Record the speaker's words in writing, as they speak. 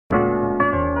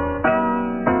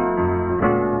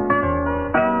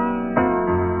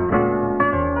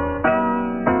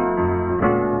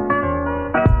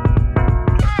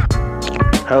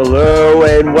Hello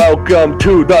and welcome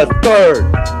to the Third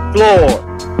Floor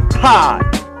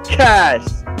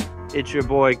Podcast. It's your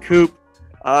boy Coop.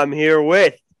 I'm here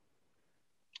with...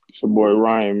 It's your boy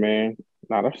Ryan, man.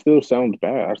 Nah, that still sounds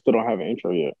bad. I still don't have an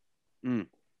intro yet. You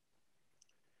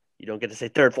don't get to say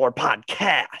Third Floor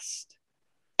Podcast.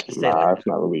 Nah, it's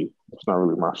not really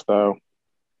my style.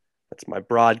 That's my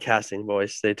broadcasting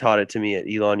voice. They taught it to me at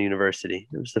Elon University.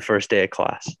 It was the first day of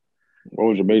class. What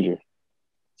was your major?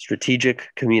 Strategic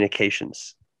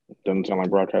Communications. Doesn't sound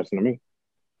like broadcasting to me.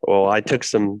 Well, I took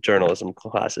some journalism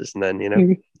classes and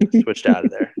then, switched out of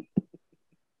there.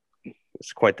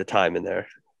 It's quite the time in there.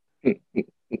 A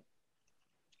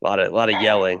lot of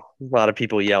yelling. A lot of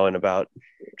people yelling about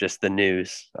just the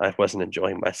news. I wasn't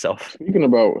enjoying myself. Speaking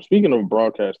of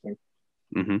broadcasting,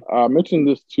 I mentioned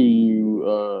this to you,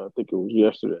 I think it was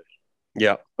yesterday.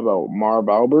 Yeah. About Marv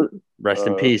Albert. Rest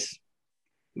in peace.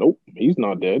 Nope, he's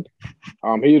not dead.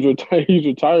 He's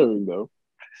retiring though.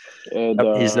 And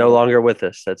he's no longer with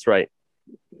us. That's right.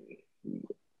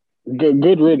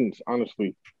 Good riddance,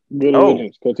 honestly. Good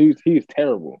riddance, because he's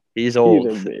terrible. He's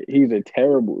old. He's a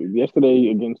terrible. Yesterday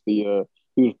against the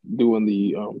he was doing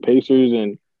the Pacers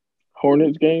and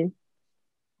Hornets game.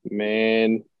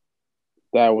 Man,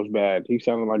 that was bad. He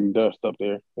sounded like dust up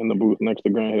there in the booth next to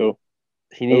Grant Hill.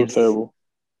 It was terrible.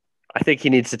 I think he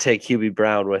needs to take Hubie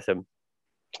Brown with him.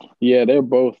 Yeah, they're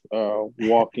both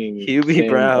walking. Hubie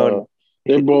Brown.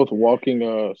 They're both walking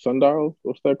sundials.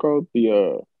 What's that called?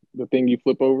 The thing you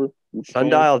flip over.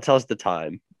 Sundial tells the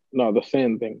time. No, the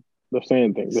sand thing. The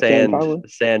sand thing. Sand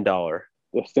dollar.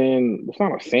 The sand. It's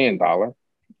not a sand dollar.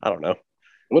 I don't know.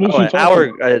 What is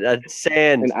a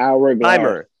sand? An hourglass.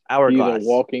 Timer. Hourglass. He's a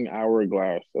walking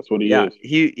hourglass. That's what he is.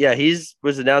 He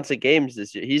was announced at games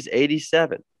this year. He's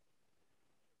 87.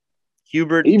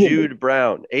 Hubert Jude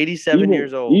Brown, 87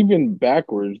 years old. Even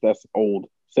backwards, that's old.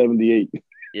 78.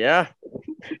 Yeah.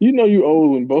 You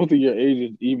old when both of your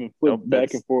ages even flip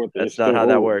back and forth. That's not how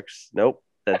that works. Nope.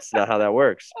 That's not how that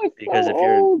works. Because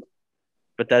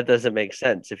but that doesn't make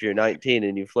sense. If you're 19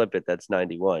 and you flip it, that's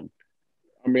 91.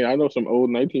 I mean, I know some old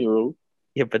 19-year-olds.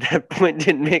 Yeah, but that point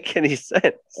didn't make any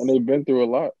sense. And they've been through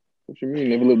a lot. What you mean?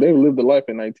 They've lived a life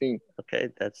at 19. Okay,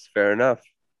 that's fair enough.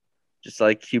 Just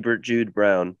like Hubert Jude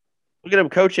Brown. Look at him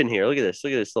coaching here. Look at this.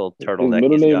 Look at this little turtleneck.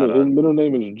 His middle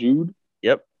name is Jude.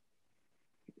 Yep.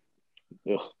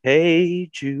 Ugh. Hey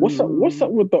Jude. What's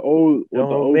up with the old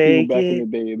people back in the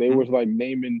day? They was like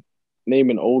naming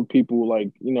old people like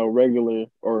regular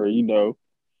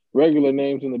regular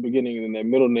names in the beginning, and then their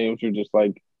middle names were just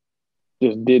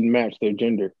didn't match their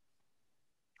gender.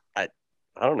 I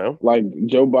don't know. Like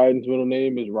Joe Biden's middle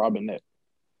name is Robinette.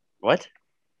 What?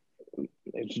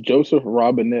 It's Joseph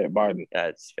Robinette Biden. Yeah,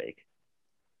 it's fake.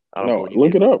 No,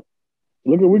 look it up.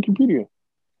 Look at Wikipedia.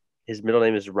 His middle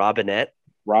name is Robinette.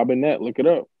 Robinette, look it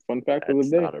up. Fun fact of the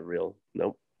day. Not a real.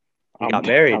 Nope. He got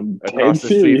married across the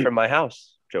street from my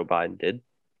house. Joe Biden did.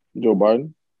 Joe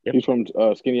Biden? Yep. He's from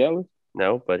Skinny Atlas?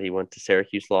 No, but he went to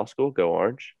Syracuse Law School. Go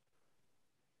Orange.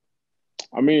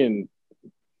 I mean,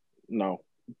 no.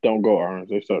 Don't go Orange.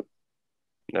 They suck.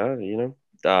 No,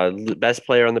 the best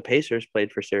player on the Pacers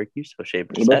played for Syracuse. O'Shea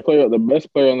Brissett. The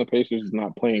best player on the Pacers is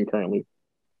not playing currently.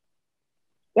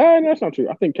 That's not true.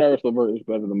 I think Caris LeVert is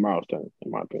better than Miles Turner,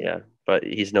 in my opinion. Yeah, but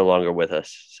he's no longer with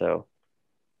us. So,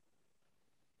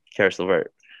 Caris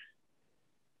LeVert,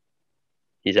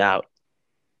 he's out.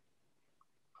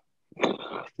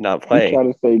 Not playing. You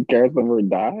trying to say Caris LeVert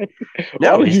died?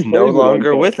 No, he's no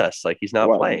longer with us. Like he's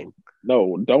not playing.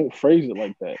 No, don't phrase it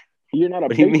like that. You're not a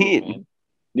Pacers fan.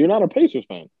 You're not a Pacers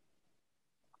fan.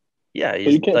 Yeah,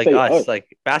 he's like us, like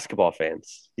basketball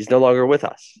fans. He's no longer with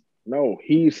us. No,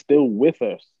 he's still with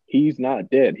us. He's not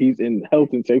dead. He's in health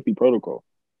and safety protocol.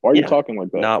 Why are you talking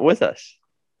like that? Not with us.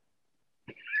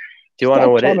 Do you want to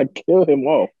know what trying to kill him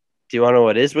off? Do you want to know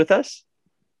what is with us?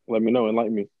 Let me know.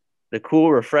 Enlighten me. The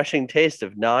cool, refreshing taste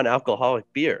of non-alcoholic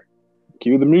beer.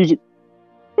 Cue the music.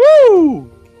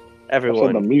 Woo!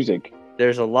 Everyone, the music.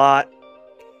 There's a lot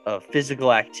of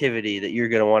physical activity that you're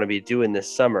going to want to be doing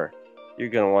this summer. You're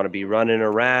going to want to be running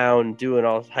around,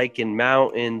 hiking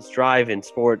mountains, driving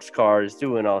sports cars,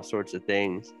 doing all sorts of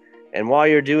things. And while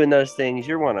you're doing those things,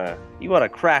 you want to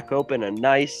crack open a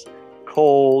nice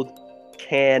cold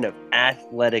can of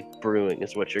Athletic Brewing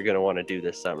is what you're going to want to do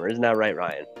this summer. Isn't that right,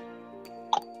 Ryan?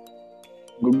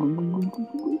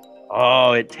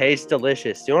 Oh, it tastes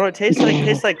delicious. Do you know what it tastes like? It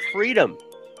tastes like freedom.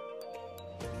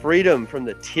 Freedom from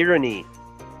the tyranny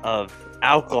of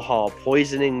alcohol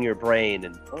poisoning your brain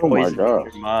and poisoning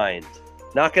your mind.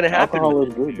 Not going to happen. Alcohol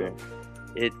is good, though.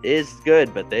 It is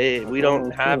good, but we don't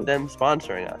have them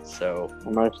sponsoring us. So a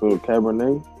nice little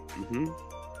Cabernet.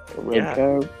 A red Yeah.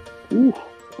 cab. Ooh,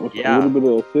 with a Yeah. little bit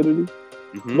of acidity.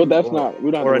 Mhm. But that's not.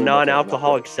 We don't. Or a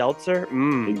non-alcoholic seltzer.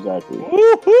 Exactly.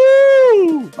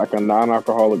 Woohoo! Like a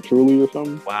non-alcoholic Truly or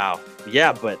something. Wow.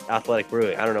 Yeah, but Athletic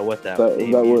Brewing. I don't know what that.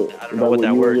 Is that what? I don't know what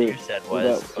that word you said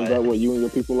was. Is that what you and your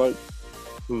people like?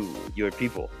 Ooh, your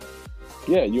people.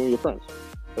 Yeah, you and your friends.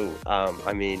 Ooh,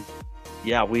 I mean,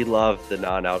 yeah, we love the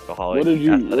non-alcoholic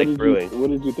Athletic Brewing. What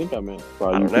did you think I meant?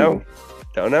 I don't know.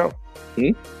 Don't know.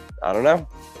 I don't know.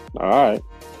 All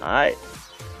right.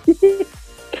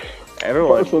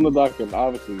 Everyone. First on the docket,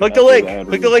 obviously. Click the link.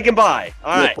 Click the link and buy.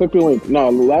 All right. Click the link.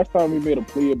 No, the last time we made a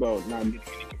plea about not getting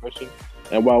any commission,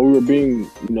 and while we were being,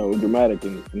 dramatic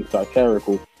and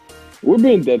satirical, we're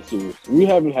being dead serious. We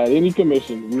haven't had any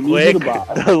commission. We need you to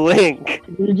buy the link.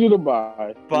 We need you to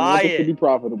buy. Buy it to be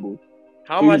profitable.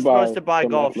 How am I supposed to buy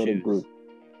golf shoes? Group.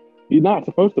 You're not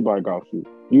supposed to buy golf shoes.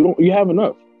 You have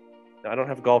enough. I don't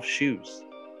have golf shoes.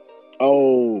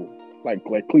 Oh, like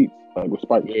cleats, like with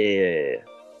spikes. Yeah.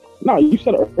 No, you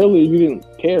said earlier you didn't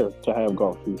care to have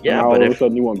golf shoes. Yeah, but all of a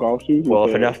sudden you want golf shoes. Well,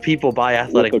 if enough people buy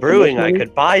Athletic Brewing, I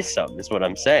could buy some. Is what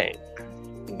I'm saying.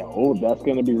 No, that's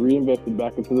going to be reinvested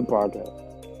back into the podcast.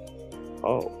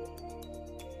 Oh,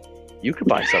 you could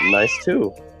buy something nice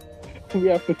too. We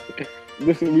have to.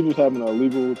 Listen, we just having a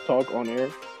legal talk on air.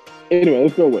 Anyway,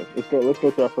 let's go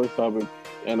to our first topic,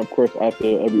 and of course,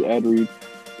 after every ad read,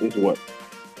 is what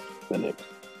the Knicks.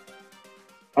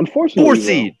 Unfortunately, 4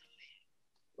 seed.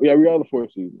 Yeah, we are the 4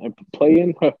 seed, and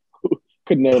playing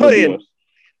could never be us.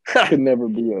 Could never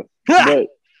be us. But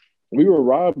we were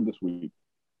robbed this week.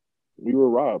 We were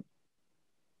robbed.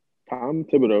 Tom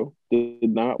Thibodeau did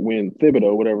not win.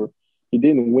 Whatever. He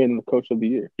didn't win the Coach of the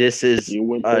Year. This is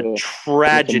a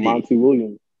tragedy. Monty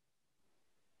Williams.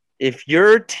 If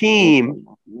your team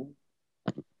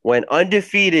went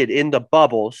undefeated in the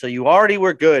bubble, so you already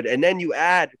were good, and then you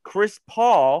add Chris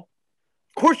Paul,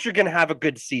 of course you're going to have a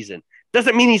good season.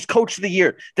 Doesn't mean he's Coach of the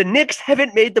Year. The Knicks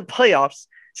haven't made the playoffs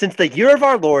since the year of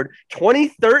our Lord,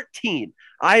 2013.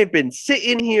 I have been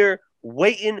sitting here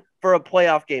waiting for a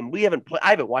playoff game. I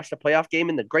haven't watched a playoff game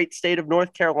in the great state of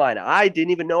North Carolina. I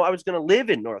didn't even know I was going to live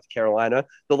in North Carolina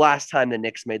the last time the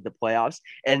Knicks made the playoffs.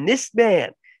 And this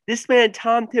man,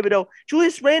 Tom Thibodeau,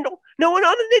 Julius Randle, no one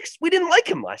on the Knicks, we didn't like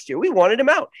him last year. We wanted him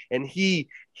out. And he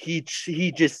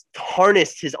just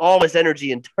harnessed all his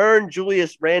energy and turned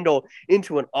Julius Randle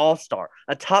into an all-star,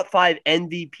 a top 5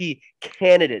 MVP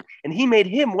candidate. And he made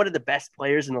him one of the best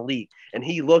players in the league. And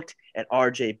he looked at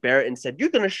RJ Barrett and said, you're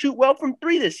going to shoot well from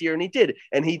 3 this year. And he did.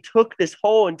 And he took this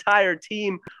whole entire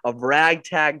team of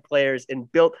ragtag players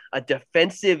and built a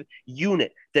defensive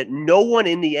unit that no one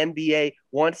in the NBA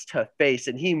wants to face.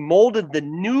 And he molded the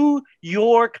New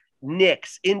York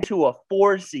Knicks into a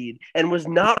 4 seed and was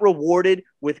not rewarded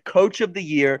with Coach of the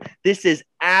Year. This is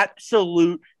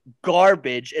absolute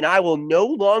garbage, and I will no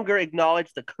longer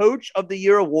acknowledge the Coach of the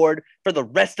Year award for the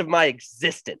rest of my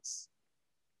existence.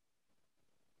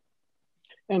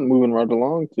 And moving right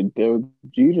along to Derek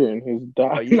Jeter and his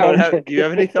do you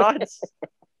have any thoughts?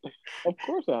 Of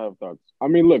course I have thoughts. I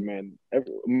mean, look, man,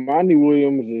 Monty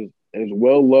Williams is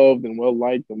well loved and well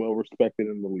liked and well respected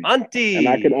in the league. Auntie.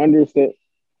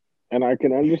 And I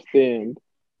can understand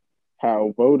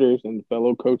how voters and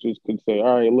fellow coaches could say,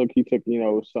 all right, look, he took,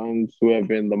 sons who have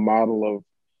been the model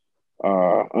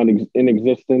of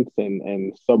inexistence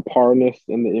and subparness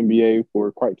in the NBA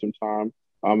for quite some time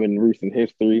in recent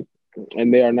history.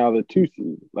 And they are now the 2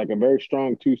 seed, like a very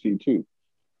strong 2 seed too.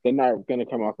 They're not going to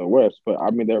come out the West, but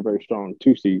I mean, they're a very strong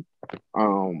 2 seed.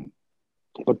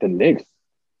 But the Knicks,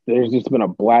 there's just been a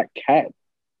black cat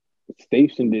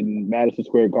stationed in Madison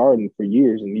Square Garden for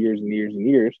years and years and years and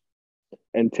years.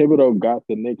 And Thibodeau got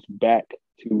the Knicks back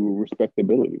to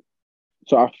respectability.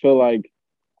 So I feel like,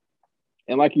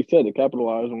 and like you said, to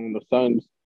capitalize on the Suns,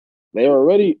 they were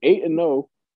already 8-0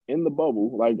 in the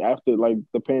bubble. Like after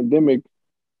the pandemic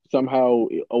somehow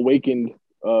awakened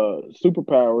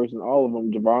superpowers and all of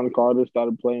them. Javon Carter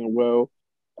started playing well.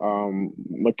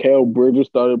 Mikal Bridges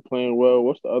started playing well.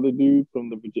 What's the other dude from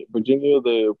the Virginia,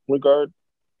 the point guard?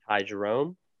 Ty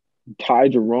Jerome. Ty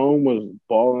Jerome was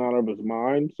balling out of his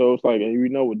mind. So it's like, and you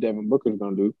know what Devin Booker's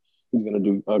going to do. He's going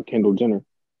to do Kendall Jenner.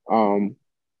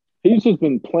 He's just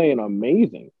been playing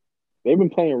amazing. They've been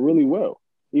playing really well,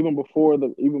 even before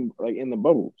in the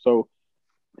bubble. So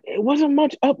it wasn't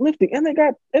much uplifting. And they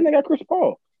got Chris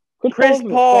Paul. Chris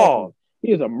Paul.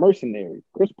 He is a mercenary.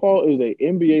 Chris Paul is an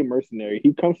NBA mercenary.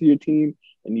 He comes to your team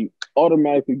and you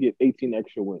automatically get 18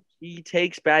 extra wins. He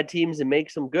takes bad teams and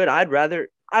makes them good. I'd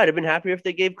have been happier if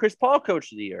they gave Chris Paul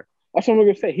Coach of the Year. That's what I'm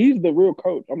gonna say. He's the real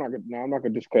coach. I'm not gonna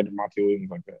discredit Monty Williams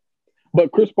like that.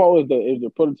 But Chris Paul is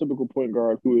the prototypical point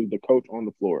guard who is the coach on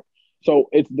the floor. So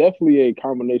it's definitely a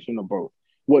combination of both.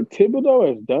 What Thibodeau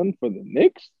has done for the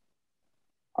Knicks,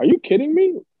 are you kidding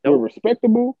me? We're Nope.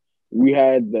 respectable. We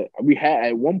had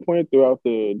at one point throughout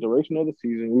the duration of the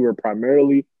season, we were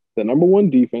primarily the number one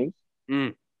defense.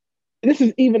 Mm. This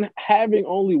is even having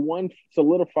only one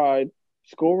solidified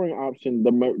scoring option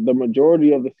the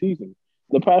majority of the season.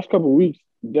 The past couple of weeks,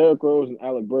 Derrick Rose and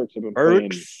Alec Burks have been playing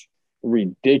Burks,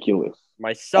 ridiculous.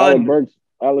 my son.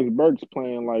 Alex Burks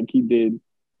playing like he did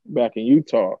back in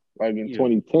Utah, like in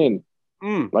 2010.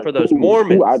 Like for those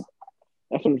Mormons.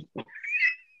 That's what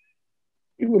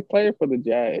he was playing for the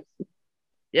Jazz.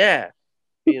 Yeah.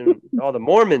 All the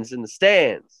Mormons in the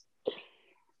stands.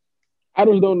 I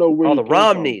just don't know where all the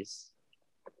Romneys.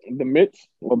 The Mitts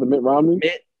or the Mitt Romney.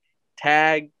 Mitt,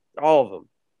 Tag, all of them.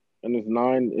 And his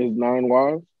nine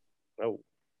wives. No.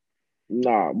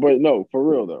 Nah, but no, for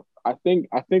real though. I think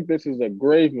this is a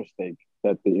grave mistake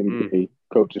that the NBA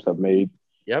coaches have made.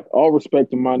 Yep. All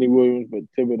respect to Monty Williams, but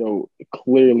Thibodeau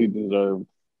clearly deserved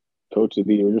Coach of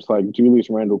the Year, just like Julius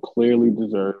Randle clearly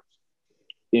deserves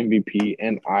MVP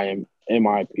and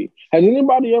MIP. Has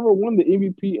anybody ever won the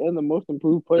MVP and the Most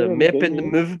Improved Player? The MIP and the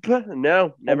MIP?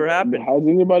 No, never happened. Has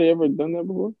anybody ever done that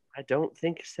before? I don't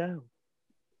think so.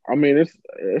 I mean,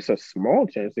 it's a small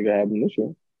chance it could happen this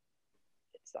year.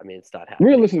 It's not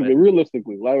happening.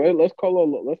 Realistically, like let's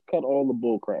cut all the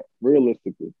bull crap.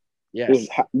 Realistically, yes.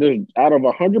 There's out of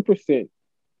 100%,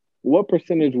 what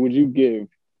percentage would you give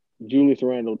Julius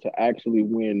Randle to actually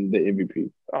win the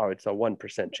MVP? Oh, it's a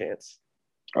 1% chance.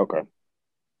 Okay.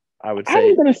 I would say.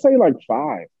 I'm gonna say like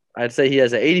 5. I'd say he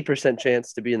has an 80%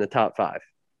 chance to be in the top 5.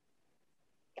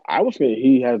 I would say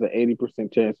he has an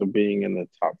 80% chance of being in the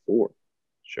top 4.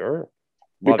 Sure.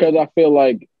 Because I feel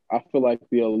like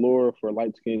the allure for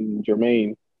light skinned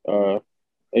Jermaine,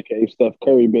 aka Steph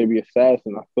Curry, baby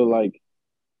assassin, I feel like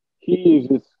he is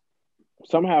just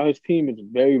somehow his team is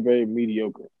very, very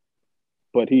mediocre.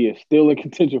 But he is still in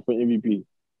contention for MVP.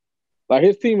 Like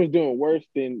his team is doing worse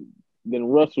than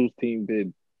Russell's team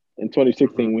did in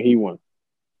 2016 when he won.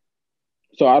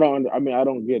 So I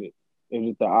don't get it. Is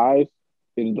it the eyes?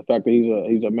 Is it the fact that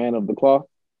he's a man of the cloth?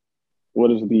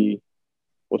 What's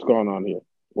going on here?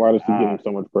 Why does he give him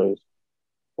so much praise?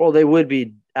 Well, they would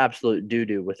be absolute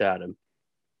doo-doo without him.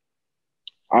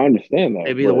 I understand that.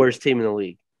 They'd be the worst team in the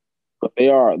league. But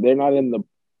they're not in the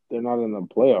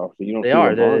playoffs. You don't. They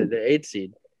are. They're the 8th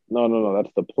seed. No.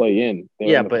 That's the play-in.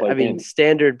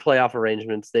 Standard playoff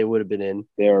arrangements, they would have been in.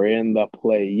 They're in the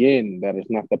play-in. That is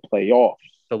not the playoffs.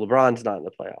 So LeBron's not in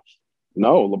the playoffs.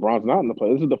 No, LeBron's not in the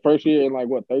playoffs. This is the first year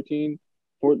in 13?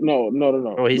 No.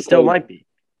 Well, he still might be.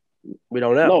 We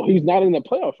don't know. No, he's not in the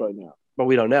playoffs right now. But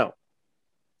we don't know.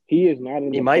 He is not in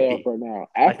the playoffs right now.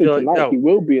 After tonight, he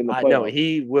will be in the playoffs. No,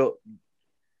 he will.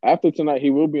 After tonight,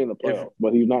 he will be in the playoffs,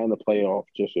 but he's not in the playoffs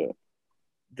just yet.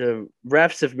 The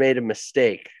refs have made a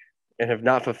mistake and have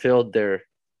not fulfilled their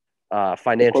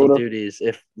financial duties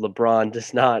if LeBron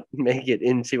does not make it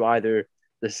into either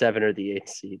the 7 or the 8th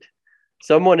seed.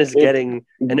 Someone is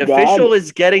official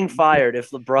is getting fired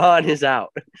if LeBron is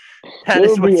out. That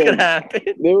is what's going to happen.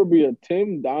 There will be a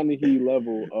Tim Donaghy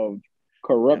level of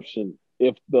corruption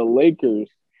if the Lakers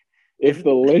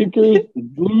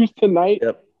lose tonight.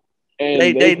 Yep. And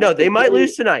they might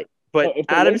lose tonight, but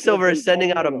Adam Silver is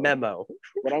sending out a memo.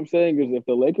 What I'm saying is if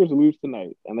the Lakers lose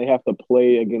tonight and they have to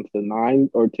play against the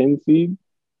 9 or 10 seed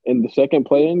in the second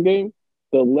play-in game,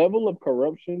 the level of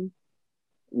corruption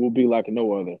will be like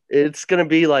no other. It's going to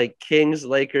be like Kings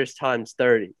Lakers times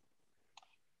 30.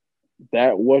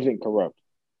 That wasn't corrupt.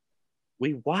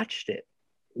 We watched it.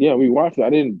 Yeah, we watched it. I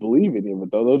didn't believe any of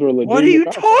it, though. Those were legitimate. What are you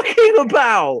talking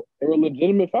about? They were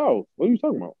legitimate fouls. What are you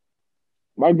talking about?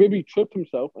 Mike Bibby tripped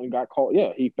himself and got called.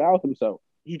 Yeah, he fouled himself.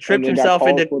 He tripped himself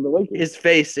into his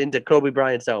face into Kobe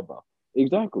Bryant's elbow.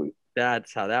 Exactly.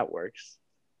 That's how that works.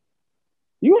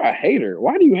 You are a hater.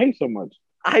 Why do you hate so much?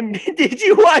 Did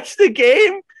you watch the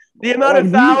game? The amount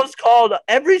of fouls called,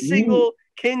 every single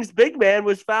Kings big man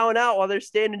was fouling out while they're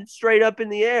standing straight up in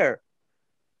the air.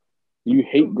 You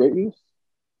hate greatness?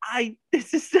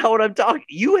 This is not what I'm talking.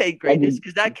 You hate greatness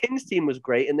because that Kings team was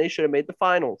great and they should have made the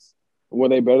finals. Were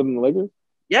they better than the Lakers?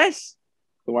 Yes.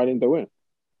 So why didn't they win?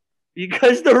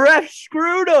 Because the refs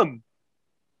screwed them.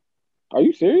 Are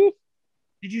you serious?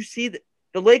 Did you see that?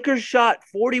 The Lakers shot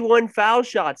 41 foul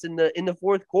shots in the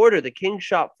fourth quarter. The Kings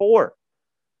shot 4.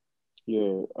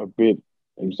 Yeah, a bit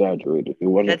exaggerated. It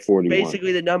wasn't That's 41.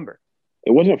 Basically the number.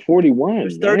 It wasn't 41. It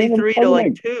was 33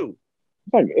 to 2.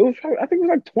 I think it was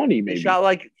like 20 maybe. They shot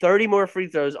like 30 more free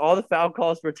throws. All the foul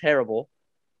calls were terrible.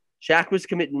 Shaq was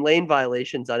committing lane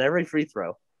violations on every free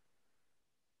throw.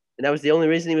 and that was the only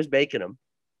reason he was making them.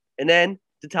 And then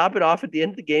to top it off at the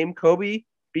end of the game, Kobe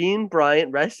Bean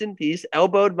Bryant, rest in peace,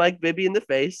 elbowed Mike Bibby in the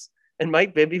face, and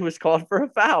Mike Bibby was called for a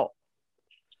foul.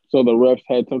 So the refs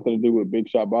had something to do with Big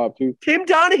Shot Bob too. Tim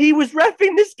Donaghy was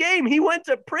reffing this game. He went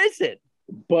to prison.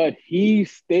 But he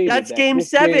stated that's that game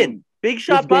 7. Big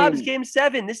Shot Bob's game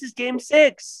 7. This is game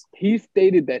 6. He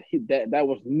stated that that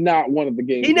was not one of the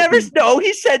games. He never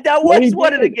he said that was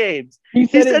one of the games. He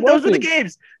said those were the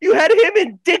games. You had him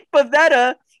and Dick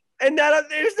Bavetta, and that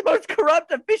there's the most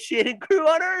corrupt officiating crew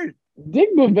on earth. Dick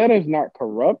Bavetta is not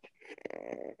corrupt.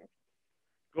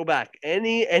 Go back.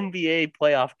 Any NBA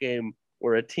playoff game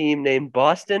where a team named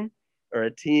Boston or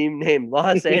a team named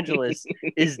Los Angeles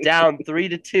is down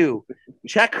 3-2.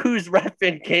 Check who's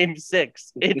reffing game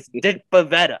 6. It's Dick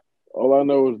Bavetta. All I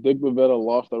know is Dick Bavetta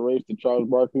lost the race to Charles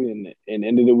Barkley and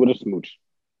ended it with a smooch.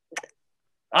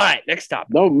 All right, next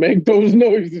topic. Don't make those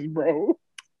noises, bro.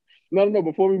 No.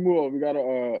 Before we move on, we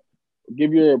gotta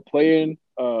give your play-in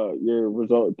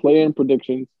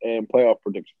predictions and playoff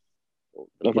predictions.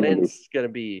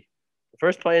 The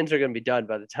first play-ins are gonna be done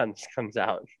by the time this comes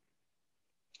out.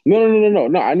 No. I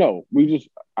know.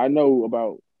 I know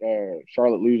about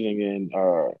Charlotte losing and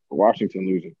Washington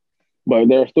losing, but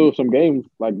there are still some games.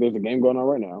 Like there's a game going on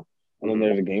right now, and then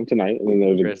there's a game tonight, and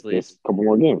then there's a couple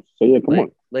more games. So yeah, come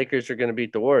on. Lakers are gonna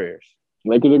beat the Warriors.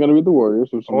 Lakers are gonna beat the Warriors.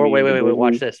 Or wait.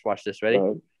 Watch this. Ready?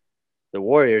 The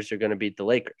Warriors are gonna beat the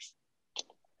Lakers.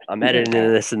 I'm editing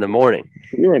this in the morning.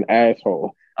 You're an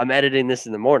asshole. I'm editing this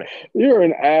in the morning. You're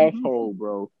an asshole,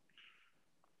 bro.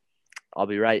 I'll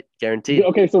be right, guaranteed.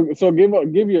 Okay, so forget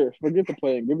the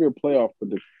play, give your playoff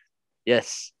prediction.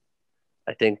 Yes,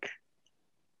 I think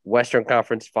Western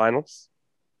Conference Finals.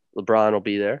 LeBron will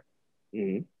be there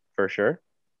for sure.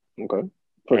 Okay,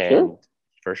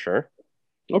 for sure.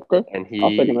 Okay, and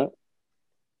I'll second that.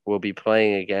 Will be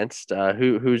playing against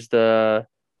who's the?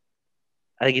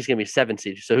 I think he's gonna be 7th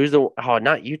seed. So who's the? Oh,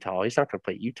 not Utah. He's not gonna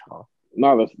play Utah.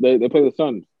 No, they play the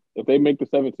Suns. If they make the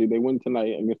 7th seed, they win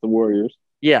tonight against the Warriors.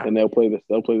 Yeah, and they'll play the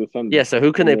Suns. Yeah, so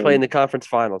who can they play in the conference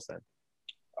finals then?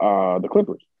 The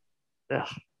Clippers. Ugh.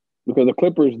 Because the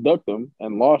Clippers ducked them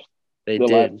and lost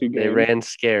last 2 games. They ran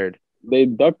scared. They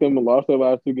ducked them and lost their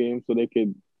last 2 games, so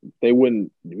they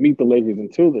wouldn't meet the Lakers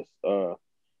until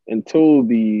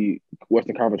the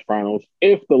Western Conference Finals.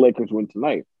 If the Lakers win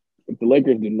tonight, if the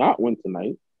Lakers do not win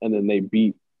tonight, and then they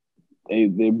beat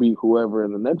whoever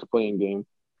in the next playing game,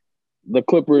 the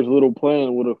Clippers' little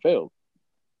plan would have failed.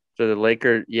 So the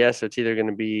Lakers, so it's either going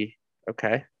to be,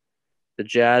 okay, the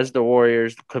Jazz, the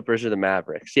Warriors, the Clippers, or the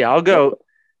Mavericks. Yeah,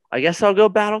 I guess I'll go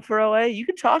battle for LA. You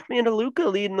can talk me into Luka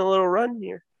leading a little run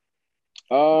here.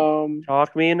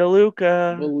 Talk me into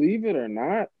Luka. Believe it or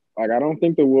not, like I don't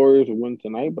think the Warriors will win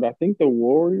tonight, but I think the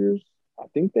Warriors,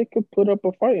 they could put up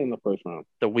a fight in the first round.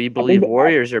 The We Believe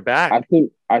Warriors are back. I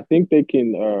think they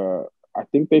can. I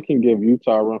think they can give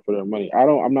Utah a run for their money.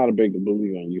 I'm not a big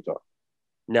believer in Utah.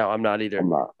 No, I'm not either. I'm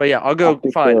not. But yeah, I'll go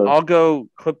fine. I'll go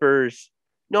Clippers.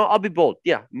 No, I'll be bold.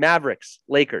 Yeah, Mavericks,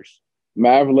 Lakers.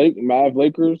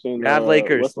 Lakers and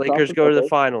Lakers. Lakers go to the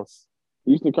finals.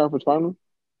 Eastern Conference Finals?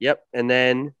 Yep. And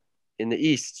then in the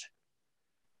East,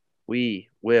 we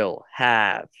will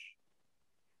have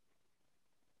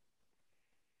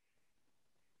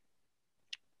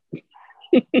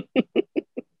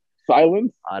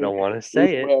silence. I don't want to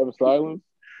say it. We have silence.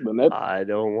 The Nets. I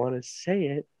don't want to say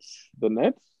it. The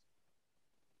Nets.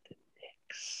 The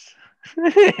Knicks.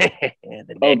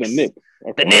 Oh, the Knicks.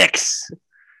 Okay. The Knicks.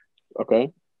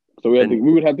 Okay. So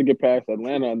we would have to get past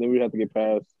Atlanta, and then we'd have to get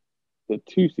past the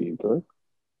 2 seed, correct?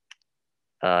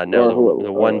 No,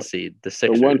 the 1 seed, the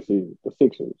Sixers. The 1 seed, the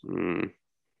Sixers.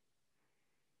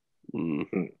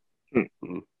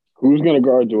 Who's gonna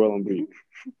guard Joel Embiid?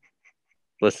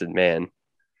 Listen, man.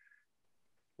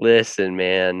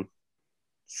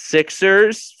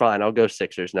 Sixers. Fine, I'll go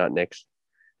Sixers, not Knicks.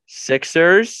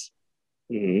 Sixers.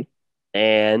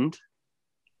 And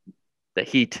the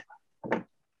Heat.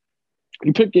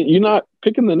 You're not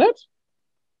picking the Nets?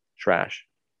 Trash.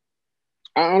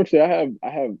 Honestly, I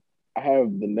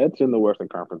have the Nets in the Western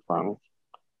Conference Finals,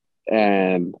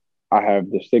 and I have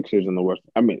the Sixers in the West.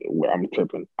 I mean, I'm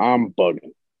tripping. I'm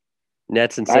bugging.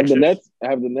 Nets and Sixers. I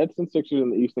have the Nets and Sixers in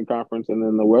the Eastern Conference, and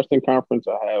then the Western Conference,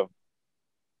 I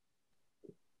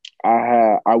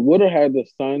would have had the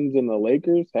Suns and the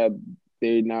Lakers had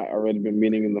they not already been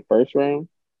meeting in the first round,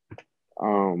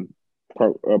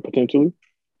 potentially.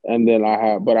 And then I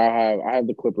have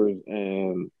the Clippers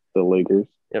and the Lakers.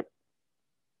 Yep.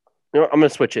 You know what? I'm gonna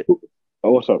switch it.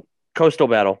 Oh, what's up? Coastal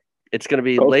battle. It's gonna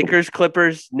be Lakers,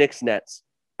 Clippers, Knicks, Nets.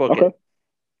 Book it.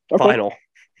 Okay. Final.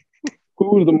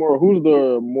 Who's the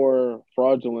more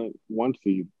fraudulent one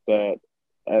seed that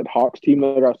at Hawks team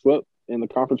that got swept in the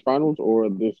conference finals or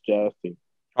this Jazz team?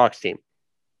 Hawks team.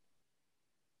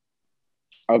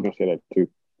 I was gonna say that too.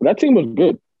 But that team was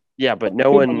good. Yeah, but That no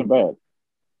team wasn't one.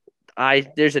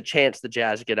 bad. There's a chance the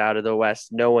Jazz get out of the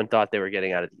West. No one thought they were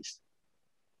getting out of the East.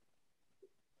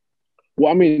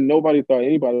 Well, I mean, nobody thought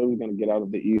anybody was going to get out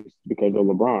of the East because of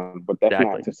LeBron, but that's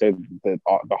Exactly. not to say that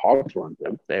the Hawks weren't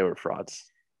good. They were frauds.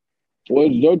 Was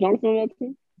Joe Johnson on that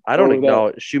team? I don't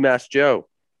acknowledge Shoemass Joe.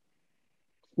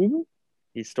 Mm-hmm.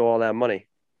 He stole all that money.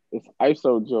 It's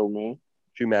ISO Joe, man.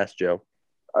 Shoemass Joe.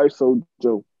 ISO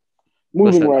Joe.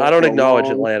 Listen, I don't acknowledge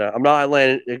Atlanta. I'm not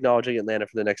acknowledging Atlanta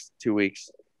for the next 2 weeks.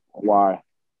 Why?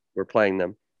 We're playing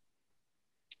them.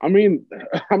 I mean,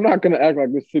 I'm not going to act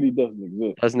like this city doesn't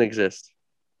exist. Doesn't exist.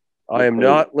 I am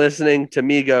not listening to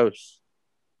Migos.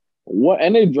 What?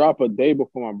 And they drop a day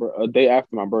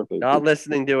after my birthday. Not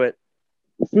listening to it.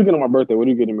 Speaking of my birthday, what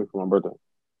are you getting me for my birthday?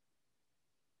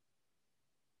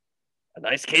 A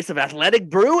nice case of Athletic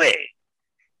Brewing.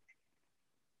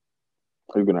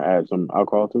 Are you going to add some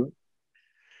alcohol to it?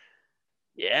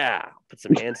 Yeah. Put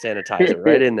some hand sanitizer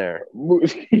right in there.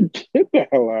 Get the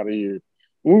hell out of here.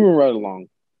 Moving right along.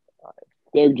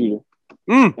 Derek Jeter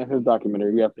and his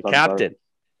documentary. We have to talk about it.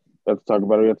 We have to talk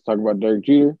about it. We have to talk about Derek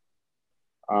Jeter.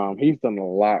 He's done a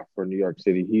lot for New York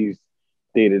City. He's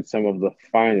dated some of the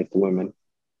finest women.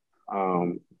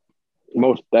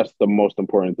 That's the most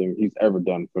important thing he's ever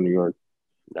done for New York.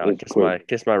 No,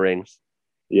 kiss my rings.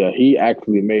 Yeah, he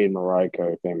actually made Mariah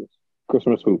Carey famous.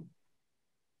 Christmas who?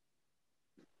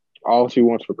 All she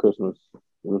wants for Christmas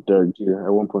was Derek Jeter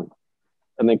at one point.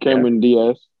 And then Cameron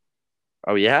Diaz.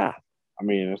 Oh, yeah. I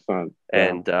mean, it's not.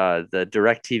 And the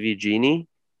DirecTV genie.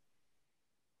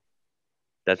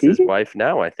 That's his wife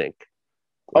now, I think.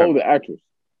 Oh, the actress.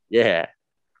 Yeah.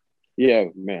 Yeah,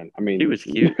 man. I mean, he was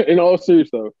cute. In all seriousness,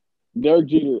 though, Derek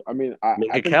Jeter. I mean, I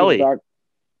think Kelly.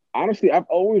 Honestly, I've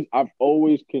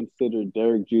always considered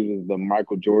Derek Jeter the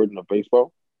Michael Jordan of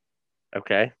baseball.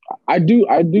 Okay. I do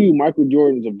Michael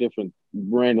Jordans of different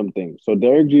random things. So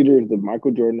Derek Jeter is the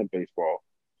Michael Jordan of baseball.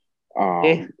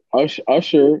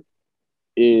 Usher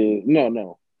is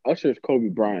Usher is Kobe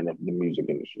Bryant of the music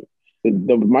industry.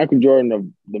 The Michael Jordan of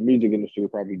the music industry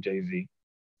would probably be Jay-Z.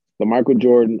 The Michael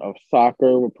Jordan of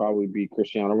soccer would probably be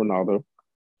Cristiano Ronaldo.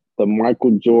 The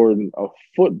Michael Jordan of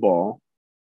football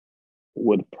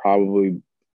would probably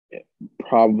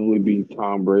be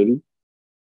Tom Brady.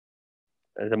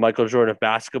 The Michael Jordan of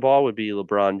basketball would be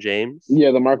LeBron James.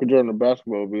 Yeah, the Michael Jordan of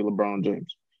basketball would be LeBron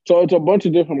James. So it's a bunch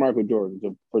of different Michael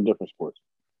Jordans for different sports.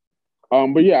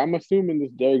 But yeah, I'm assuming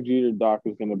this Derek Jeter doc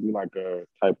is going to be like a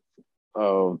type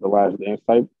of The Last Dance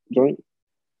type joint.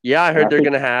 Yeah, I heard they're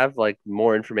going to have like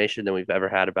more information than we've ever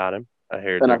had about him. I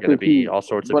heard they're going to be all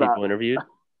sorts of people interviewed.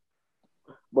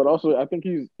 But also, I think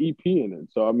he's EP in it.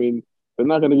 So, I mean, they're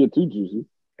not going to get too juicy.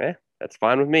 Okay, that's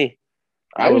fine with me.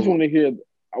 I just want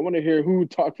to hear who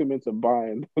talked him into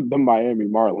buying the Miami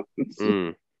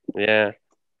Marlins. Yeah.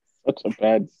 Such a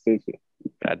bad decision.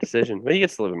 Bad decision. But he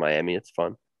gets to live in Miami. It's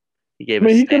fun. He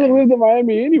could have lived in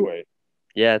Miami anyway.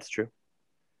 Yeah, it's true.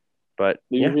 But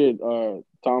did you hear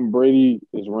Tom Brady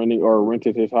is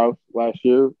rented his house last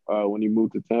year when he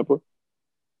moved to Tampa?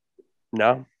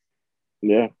 No.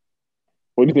 Yeah.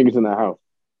 What do you think is in that house?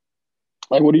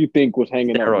 Like, what do you think was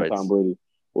hanging up on Tom Brady?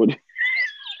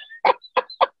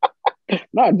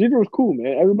 Nah, Jeter was cool,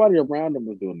 man. Everybody around him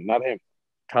was doing it, not him.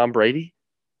 Tom Brady?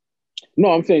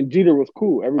 No, I'm saying Jeter was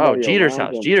cool. Jeter's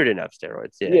house. Jeter didn't have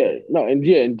steroids.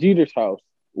 In Jeter's house,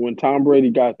 when Tom Brady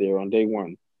got there on day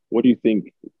one, what do you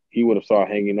think he would have saw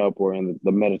hanging up or in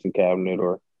the medicine cabinet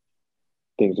or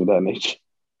things of that nature?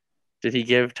 Did he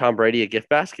give Tom Brady a gift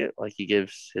basket like he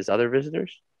gives his other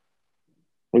visitors?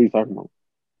 What are you talking about?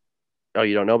 Oh,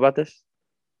 you don't know about this?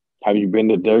 Have you been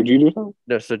to Derek Jeter's house?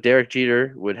 No, so Derek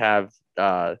Jeter would have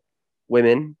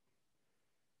women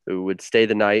who would stay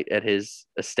the night at his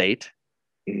estate.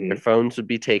 Mm-hmm. Their phones would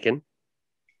be taken.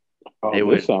 Oh,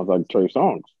 this sounds like Trey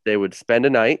Songz. They would spend a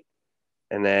night,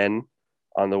 and then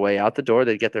on the way out the door,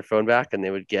 they'd get their phone back, and they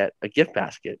would get a gift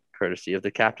basket, courtesy of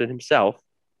the captain himself,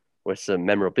 with some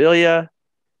memorabilia,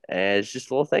 and it's just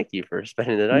a little thank you for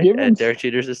spending the night at Derek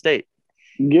Jeter's estate.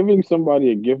 Giving somebody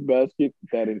a gift basket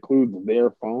that includes their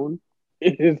phone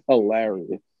is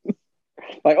hilarious.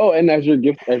 Like, oh, and as your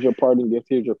parting gift,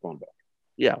 here's your phone back.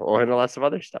 Yeah, or and lots of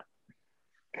other stuff.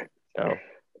 So,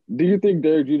 do you think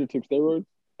Derek Jeter took steroids?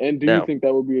 And do you think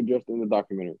that would be addressed in the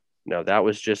documentary? No, that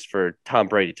was just for Tom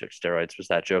Brady took steroids, was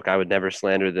that joke. I would never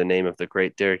slander the name of the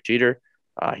great Derek Jeter.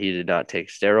 He did not take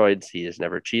steroids. He has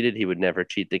never cheated. He would never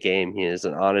cheat the game. He is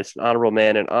an honest and honorable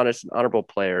man, an honest and honorable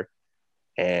player.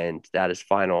 And that is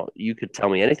final. You could tell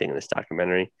me anything in this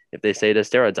documentary. If they say it is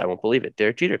steroids, I won't believe it.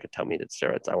 Derek Jeter could tell me it's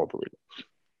steroids. I won't believe it.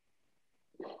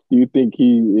 Do you think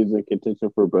he is in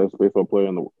contention for best baseball player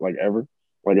in the ever?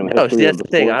 Like in the No, history see, of that's the the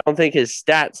thing. sport? I don't think his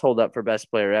stats hold up for best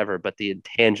player ever, but the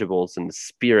intangibles and the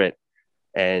spirit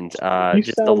and You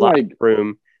just the sound locker like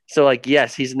room. So,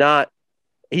 yes, he's not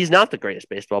the greatest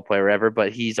baseball player ever,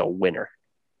 but he's a winner.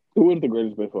 who is the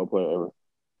greatest baseball player ever?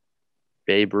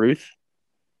 Babe Ruth,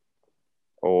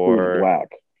 Who's or black?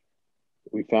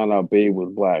 We found out Babe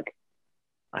was black.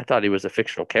 I thought he was a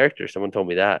fictional character. Someone told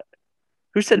me that.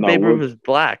 Who said No, Babe Ruth was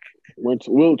black?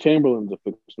 Will Chamberlain's a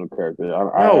fictional character.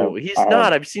 No, he's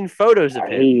not. I've seen photos of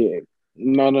him.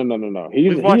 No. He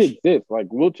exists. Like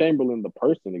Will Chamberlain, the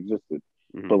person existed,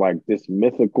 but like this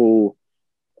mythical.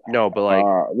 No, but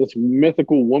like this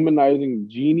mythical womanizing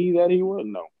genie that he was.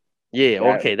 No.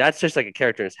 Yeah, okay, that's just like a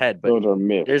character in his head. But those are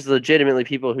myths. There's legitimately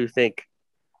people who think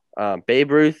Babe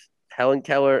Ruth, Helen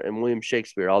Keller, and William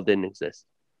Shakespeare all didn't exist.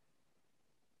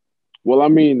 Well, I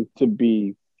mean, to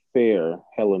be fair,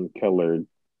 Helen Keller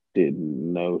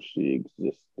didn't know she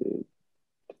existed.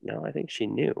 No, I think she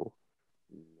knew.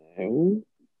 No,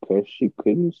 because she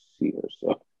couldn't see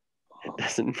herself. It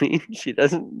doesn't mean she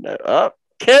doesn't know. Oh,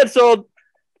 canceled.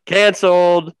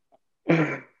 Oh my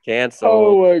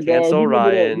God! Cancel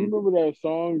Ryan. You remember that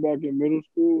song back in middle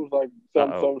school? It was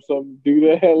like some do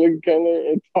the Helen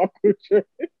Keller and talk with your.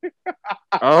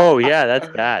 Oh yeah, that's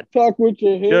bad. Talk with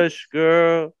your hips. Shush,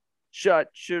 girl. Shut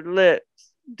your lips.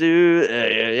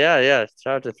 Yeah.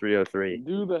 Shout out to 303.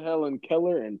 Do the Helen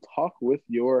Keller and talk with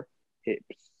your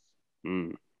hips.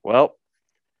 Well,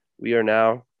 we are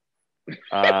now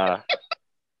going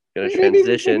to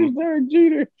transition. We're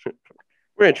going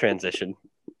to transition.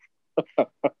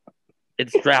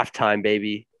 It's draft time,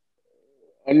 baby.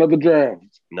 Another draft.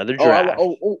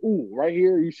 Right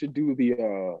here, you should do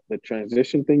the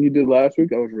transition thing you did last week.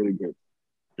 That was really good.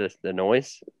 The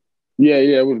noise? Yeah,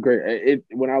 it was great.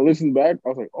 When I listened back, I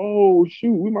was like, "Oh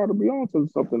shoot, we might have been on to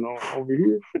something over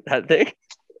here." That thing?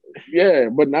 Yeah,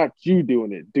 but not you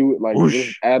doing it. Do it like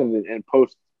just add it and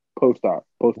post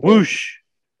whoosh.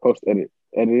 Post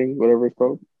editing, whatever it's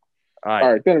called.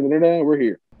 All right. We're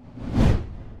here.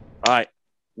 All right,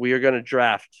 we are going to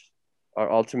draft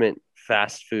our ultimate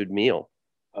fast food meal.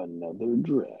 Another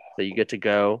draft. So you get to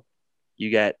go.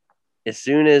 You get, as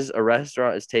soon as a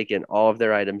restaurant is taken, all of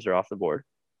their items are off the board.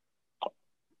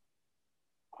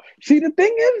 See, the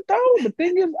thing is,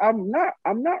 I'm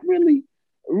not really.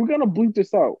 We're gonna bleep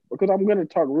this out because I'm gonna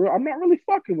talk real. I'm not really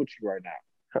fucking with you right now.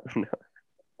 No.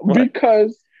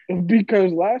 Because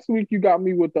last week you got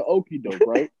me with the okie doke,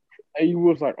 right? And you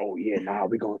was like, "Oh yeah,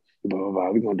 we're gonna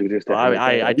do this." Well,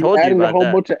 I told you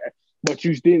about that. But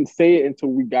you didn't say it until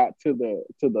we got to the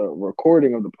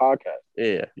recording of the podcast.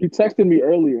 Yeah. You texted me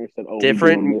earlier and said, "Oh,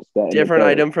 different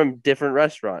item from different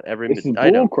restaurant. This is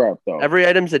bull crap, though. Every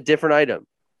item's a different item,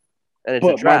 and it's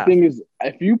a draft. My thing is,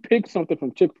 if you pick something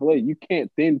from Chick-fil-A, you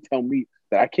can't then tell me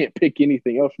that I can't pick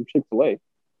anything else from Chick-fil-A.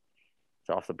 It's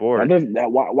off the board.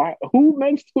 Why? Who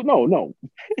makes? No.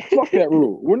 Fuck that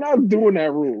rule. We're not doing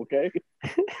that rule. Okay.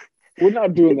 We're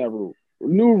not doing that rule.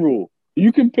 New rule.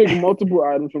 You can pick multiple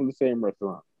items from the same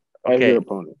restaurant as your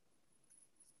opponent.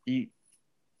 You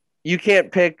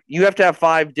can't pick. You have to have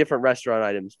 5 different restaurant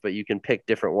items, but you can pick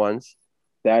different ones.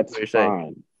 That's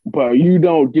fine. But you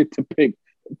don't get to pick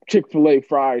Chick-fil-A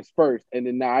fries first, and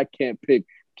then now I can't pick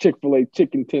Chick-fil-A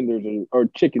chicken tenders or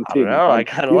chicken tenders. No, I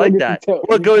kind of like that. Well,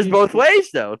 it goes both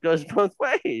ways, though. It goes both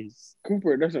ways.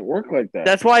 Cooper, it doesn't work like that.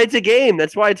 That's why it's a game.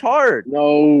 That's why it's hard.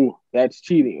 No, that's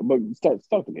cheating. But start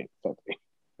the game.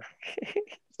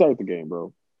 Start the game,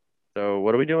 bro. So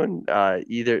what are we doing?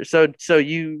 So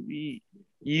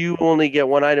you only get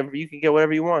one item. You can get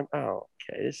whatever you want. Oh,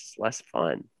 okay. This is less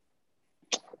fun.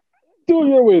 Do it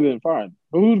your way then. Fine.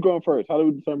 But who's going first? How do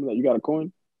we determine that? You got a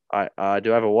coin? Do I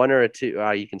have a 1 or a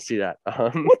 2? You can see that.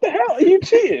 What the hell? Are you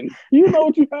cheating? You know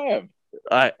what you have.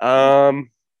 Get a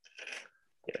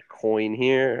coin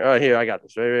here. Oh, here, I got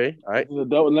this. Ready? All right.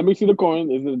 Let me see the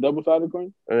coin. Is it a double-sided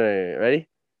coin? All right, ready?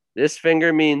 This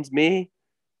finger means me.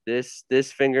 This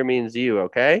finger means you,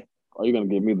 okay? Are you going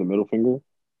to give me the middle finger?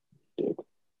 Dick.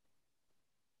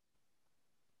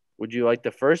 Would you like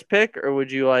the first pick or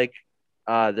would you like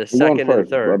the second and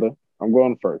third? Brother. I'm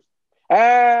going first.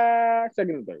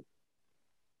 Second and third.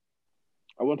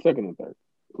 I want second and third.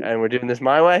 And we're doing this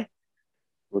my way?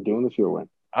 We're doing this your way.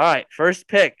 All right, first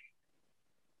pick.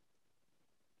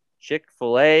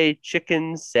 Chick-fil-A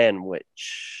chicken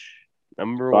sandwich.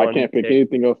 Number 1. I can't pick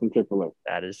anything else from Chick-fil-A.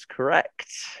 That is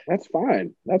correct. That's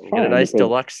fine. Get a nice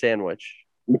deluxe sandwich.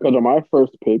 Because on my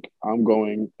first pick, I'm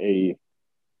going a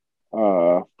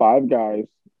Five Guys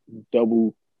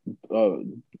double uh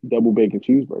double bacon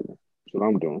cheeseburger. That's what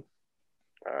I'm doing.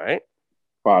 All right.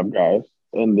 Five Guys,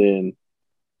 and then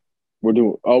we're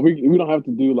doing. Oh, we don't have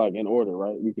to do like in order,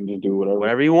 right? We can just do whatever.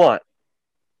 Whatever you want.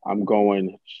 I'm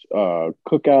going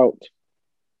cookout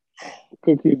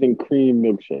cookies and cream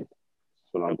milkshake.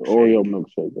 So like the Oreo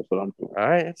milkshake. That's what I'm doing. All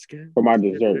right, that's good. For my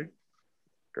That's dessert.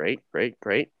 good. Great.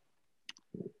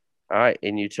 All right,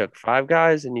 and you took Five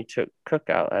Guys and you took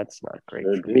Cookout. That's not great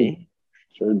for me.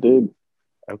 Sure did.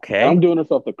 Okay. I'm doing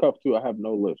this off the cuff too. I have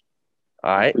no list.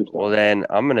 All right. Well, then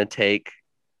I'm gonna take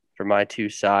for my two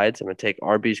sides. I'm gonna take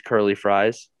Arby's curly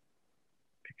fries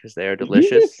because they are delicious.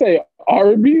 Did you just say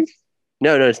Arby's?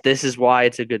 No. This is why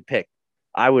it's a good pick.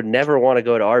 I would never want to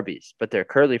go to Arby's, but their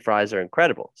curly fries are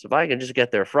incredible. So if I can just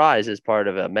get their fries as part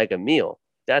of a mega meal,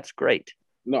 that's great.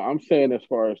 No, I'm saying as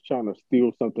far as trying to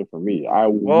steal something from me.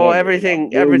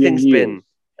 Everything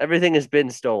has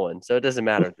been stolen, so it doesn't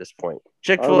matter at this point.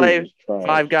 Chick-fil-A,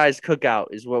 Five Guys, Cookout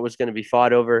is what was going to be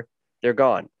fought over. They're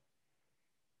gone.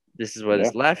 This is what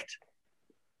is left.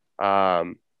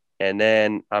 And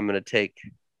then I'm going to take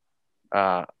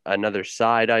another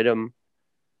side item.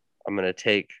 I'm going to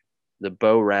take the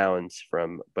Bo Rounds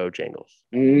from Bojangles.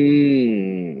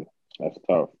 That's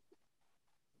tough.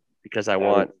 Because I'm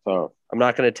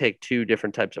not going to take two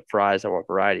different types of fries. I want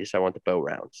variety, so I want the Bo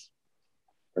Rounds.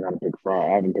 I got to pick fries.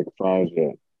 I haven't picked fries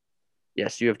yet.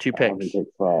 Yes, you have two picks. I haven't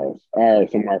picked fries. All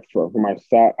right, so for my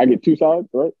side, I get two sides,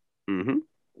 right? Mm-hmm.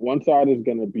 One side is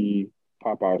going to be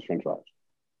Popeye's French fries.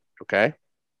 Okay.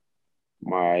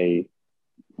 My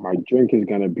drink is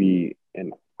going to be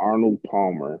an Arnold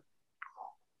Palmer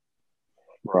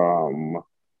from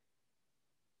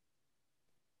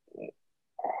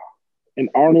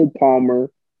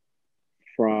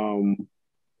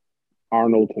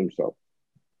Arnold himself.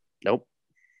 Nope.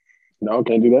 No,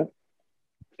 can't do that.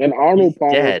 An Arnold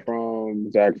Palmer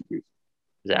from Zaxby's.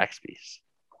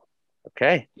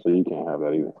 Okay. So you can't have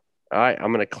that either. All right,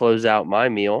 I'm going to close out my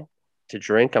meal. To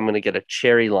drink, I'm going to get a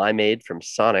cherry limeade from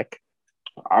Sonic.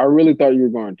 I really thought you were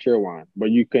going cherry wine, but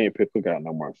you can't pick Cookout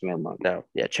no more, so never mind. No,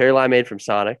 yeah, cherry limeade from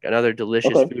Sonic. Another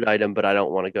delicious food item, but I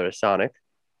don't want to go to Sonic.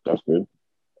 That's good.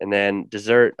 And then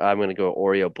dessert, I'm going to go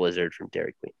Oreo Blizzard from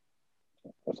Dairy Queen.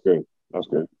 That's good. I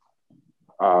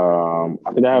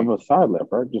think I have a side left,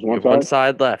 right? Just one side? One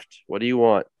side left. What do you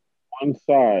want? One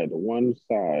side.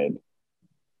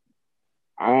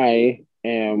 I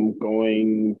am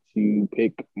going to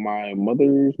pick my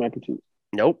mother's mac and cheese.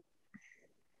 Nope.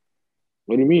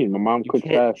 What do you mean? My mom cooks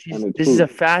fast. This is a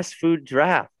fast food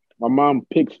draft. My mom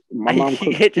cooks.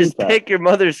 You can't just pick your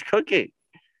mother's cooking.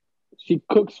 She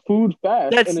cooks food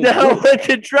fast. That's not what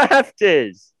the draft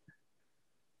is.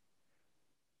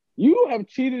 You have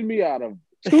cheated me out of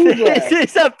two drafts.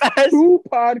 This is a two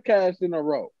podcasts in a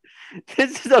row.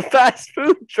 This is a fast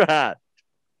food draft.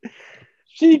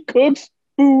 She cooks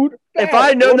food fast. If I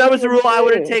had known that was the rule, I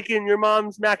would have taken your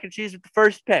mom's mac and cheese with the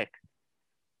first pick.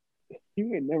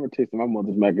 You ain't never tasted my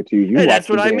mother's mac and cheese. Hey, that's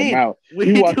what I mean. If we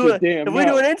do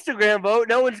an Instagram vote,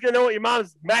 no one's going to know what your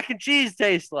mom's mac and cheese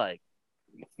tastes like.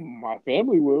 My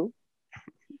family will.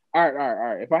 All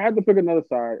right. If I had to pick another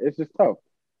side, it's just tough.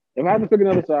 If I had to pick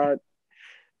another side,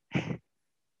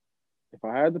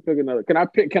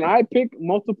 can I pick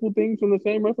multiple things from the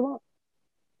same restaurant?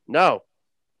 No.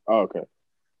 Oh, okay.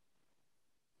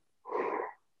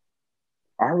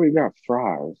 I already got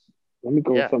fries. Let me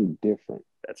go with something different.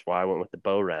 That's why I went with the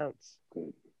Bo Rounds.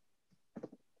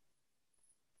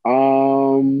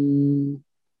 Oh,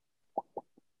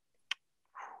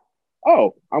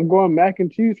 I'm going mac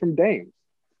and cheese from Dames.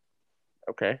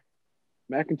 Okay.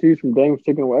 Mac and cheese from Dames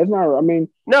Chicken. It's not. I mean,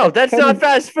 no, that's not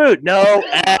fast food. No,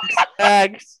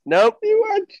 eggs. Nope. You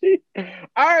want cheese? All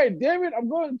right, damn it! I'm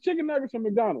going chicken nuggets from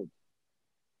McDonald's.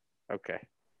 Okay.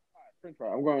 French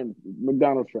fry. I'm going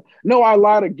McDonald's. No, I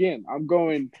lied again. I'm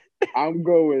going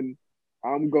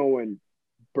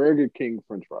Burger King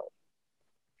French fries.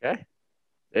 Okay.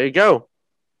 There you go.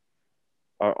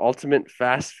 Our ultimate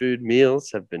fast food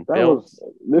meals have been built.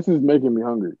 This is making me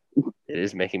hungry. It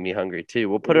is making me hungry too.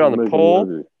 We'll put it on the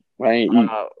poll. I ain't eat.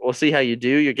 We'll see how you do.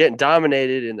 You're getting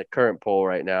dominated in the current poll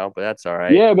right now, but that's all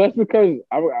right. Yeah, that's because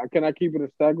can I keep it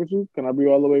a stack with you? Can I be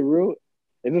all the way real?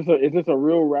 Is this a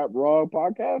real rap raw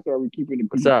podcast, or are we keeping it?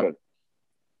 What's up?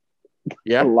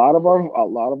 Yeah, a lot of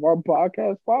our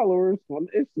podcast followers on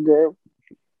Instagram.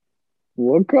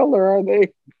 What color are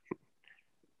they?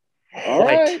 All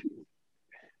right.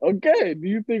 Okay. Do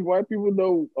you think white people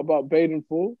know about Paid in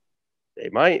Full? They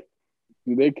might.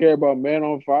 Do they care about Man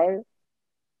on Fire?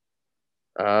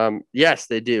 Yes,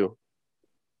 they do.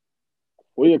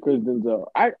 Well, yeah, because Denzel.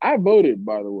 I voted,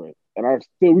 by the way, and I'm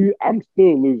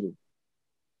still losing.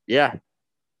 Yeah,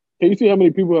 Can you see how many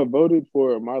people have voted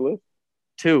for my list?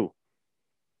 2.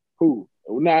 Who?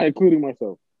 Not including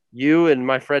myself. You and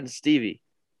my friend Stevie.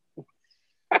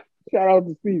 Shout out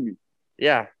to Stevie.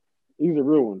 Yeah. He's a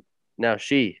real one. Now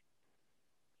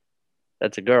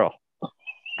that's a girl.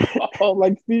 Oh,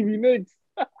 like Stevie Nicks.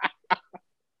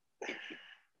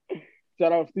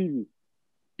 Shout out Stevie.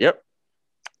 Yep.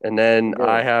 And then Girl.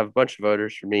 I have a bunch of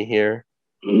voters for me here.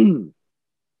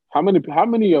 How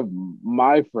many of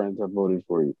my friends have voted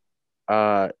for you?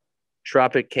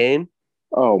 Tropic Kane.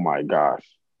 Oh my gosh.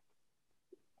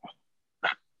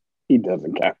 He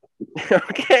doesn't count.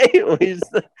 Okay. Well, he's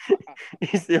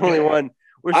the only one.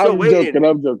 We're still waiting.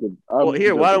 I'm joking. Well,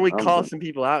 here, why don't we call some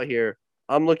people out here?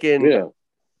 I'm looking. Yeah.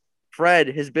 Fred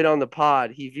has been on the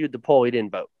pod. He viewed the poll. He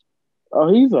didn't vote.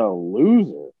 Oh, he's a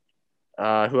loser.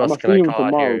 Who else can I call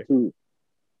out here? Too.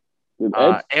 Did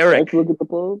Eric. X look at the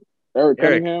poll? Eric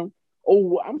Cunningham.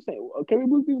 Oh, I'm saying, can we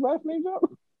move these last names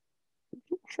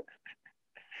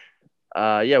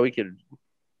out? Yeah, we could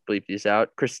bleep these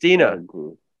out. Christina.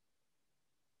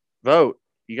 Vote.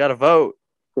 You got to vote.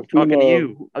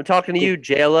 Christina, I'm talking to you,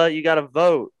 Jayla. You got to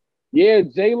vote. Yeah,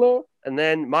 Jayla. And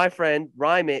then my friend,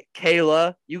 Rhyme It,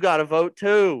 Kayla, you got to vote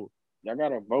too. Y'all got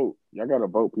to vote. Y'all got to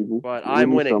vote, people. But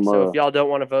I'm winning. So if y'all don't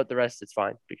want to vote the rest, it's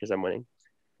fine because I'm winning.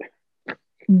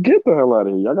 Get the hell out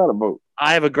of here. Y'all got to vote.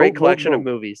 I have a great collection of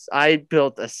movies. I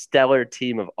built a stellar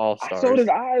team of all-stars. So did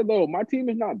I, though. My team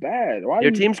is not bad.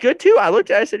 Your team's good, too. I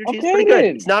looked at it. I said your team's pretty good.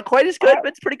 It's not quite as good, but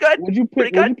it's pretty good. Would you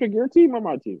pick your team or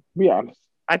my team? Be honest.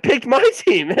 I picked my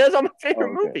team. It has all my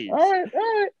favorite movies. All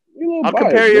right. I'll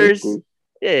compare yours.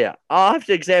 Yeah. I'll have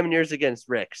to examine yours against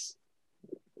Rick's.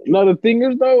 No, the thing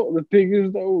is though, Ricky's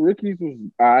was all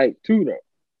right too though.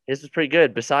 His was pretty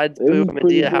good. Besides Boo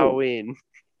Madea Halloween.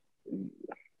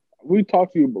 We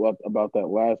talked to you about that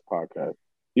last podcast.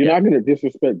 You're not going to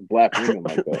disrespect black women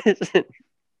like that.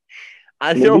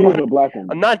 I don't want, a black woman.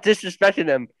 I'm not disrespecting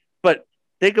them, but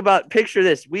picture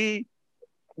this. We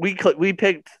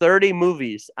picked 30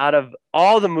 movies out of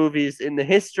all the movies in the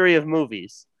history of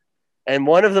movies. And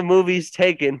one of the movies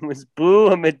taken was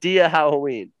Boo and Madea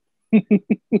Halloween.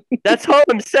 That's all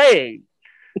I'm saying.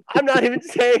 I'm not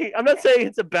saying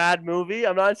it's a bad movie.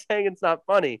 I'm not saying it's not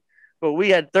funny. But we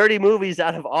had 30 movies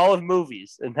out of all of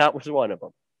movies, and that was one of them.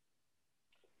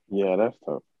 Yeah, that's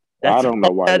tough. I don't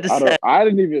know why. I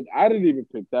didn't even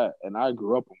pick that, and I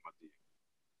grew up on Madea.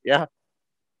 Yeah.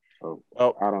 So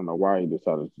I don't know why he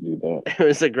decided to do that. It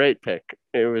was a great pick.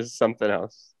 It was something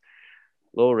else.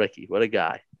 Lil Ricky, what a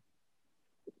guy.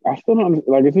 I still don't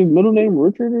like. Is his middle name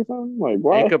Richard or something? Like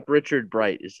why? Jacob Richard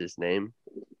Bright is his name.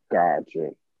 Gotcha.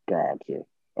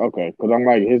 Okay, because I'm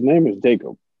like, his name is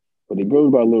Jacob, but he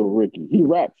goes by Lil Ricky. He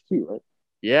raps too, right?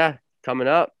 Yeah, coming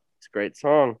up. It's a great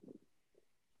song.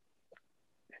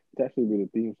 It's actually be the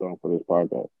theme song for this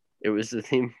podcast. It was the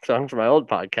theme song for my old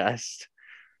podcast.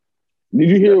 Did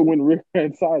you hear when Rick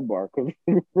had sidebar? Because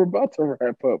we're about to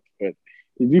wrap up, but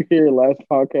did you hear last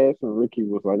podcast when Ricky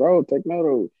was like, "Oh,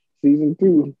 Technodo season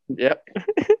 2"? Yep.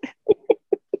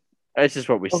 That's just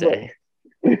what we say.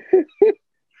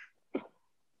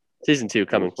 Season 2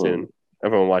 coming soon.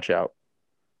 Everyone watch out.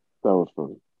 That was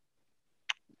funny.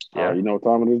 Yeah. You know what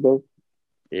time it is, though?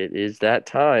 It is that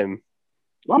time.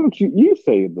 Why don't you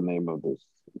say the name of this?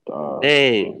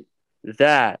 Name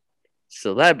that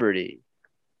celebrity.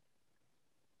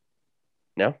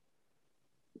 No?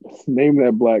 Name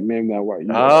that black, name that white.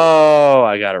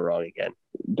 I got it wrong again.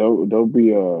 Don't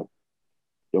be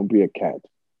a cat.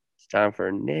 It's time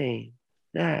for name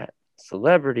that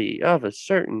celebrity of a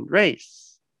certain race.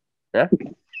 Yeah?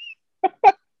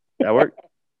 That work?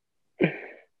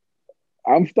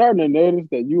 I'm starting to notice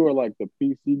that you are like the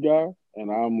PC guy, and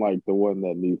I'm like the one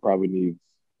that probably needs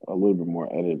a little bit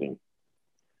more editing.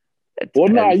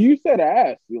 Well, you said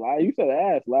ass. You said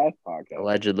ass last podcast.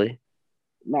 Allegedly.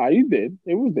 Nah, you did.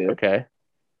 It was there. Okay.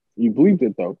 You bleeped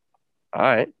it though. All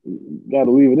right. You got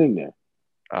to leave it in there.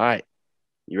 All right.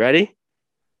 You ready?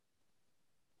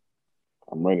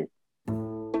 I'm ready.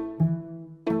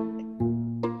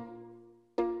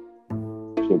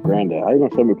 Your granddad. How you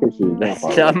gonna show me pictures of your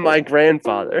grandfather? That's not my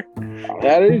grandfather.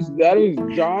 That is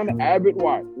John Abbott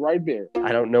White right there.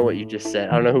 I don't know what you just said.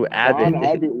 I don't know who Abbott is. John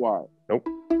Abbott White. Nope.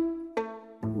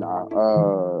 Nah.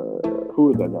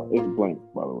 Who is that guy? It's blank,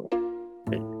 by the way.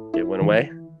 It went away.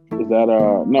 Is that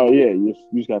no? Yeah, you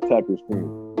just gotta tap your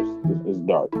screen. It's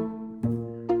dark.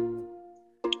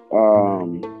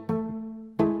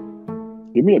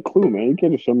 Give me a clue, man. You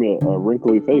can't just show me a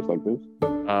wrinkly face like this.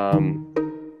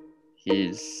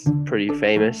 He's pretty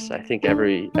famous. I think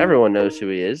everyone knows who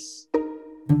he is.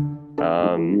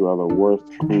 You are the worst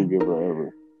clue giver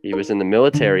ever. He was in the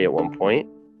military at one point,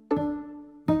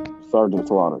 Sergeant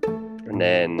Slaughter. and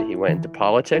then he went into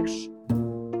politics. Is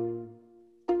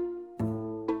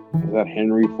that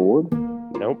Henry Ford?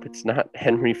 Nope, it's not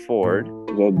Henry Ford.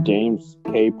 Is that James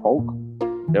K. Polk?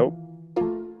 Nope.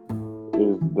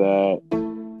 Is that...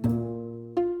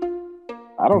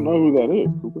 I don't know who that is,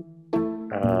 Cooper.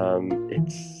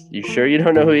 You sure you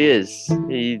don't know who he is?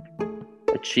 He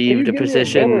achieved a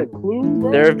position.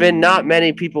 Clue, There have been not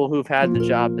many people who've had the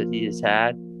job that he has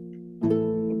had.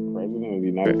 The President of the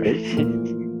United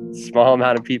States? Small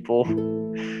amount of people.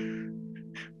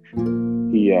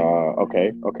 He,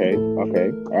 okay. All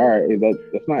right,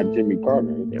 that's not Jimmy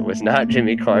Carter. It was not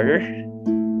Jimmy Carter.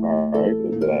 All right,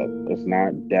 it's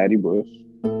not Daddy Bush.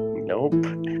 Nope.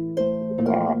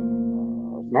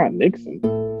 It's not Nixon.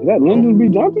 Is that Lyndon B.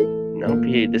 Johnson? Nope.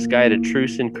 This guy had a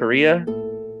truce in Korea.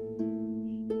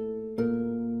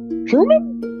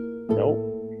 Truman? Nope.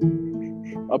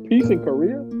 A peace in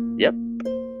Korea? Yep.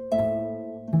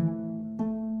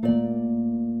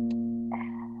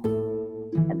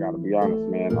 I gotta be honest,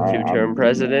 man. Two-term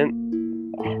president.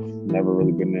 I've never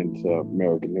really been into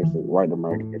American history, writing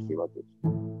American history like this.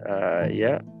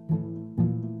 Yeah.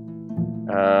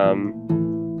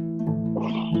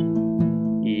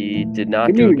 He did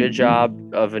not do a good job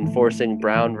of enforcing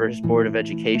Brown versus Board of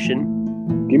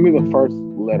Education. Give me the first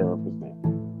letter of his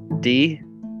name. D.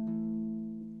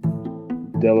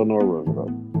 Delano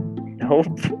Roosevelt. Nope.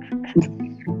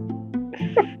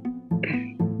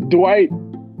 Dwight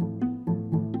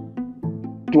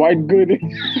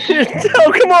Gooding.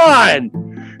 Oh, come on!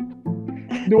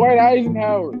 Dwight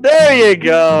Eisenhower. There you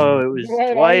go. It was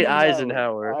Dwight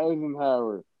Eisenhower.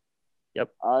 Eisenhower. Yep.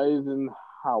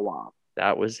 Eisenhower.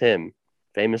 That was him.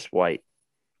 Famous white.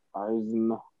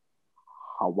 Eisenhower.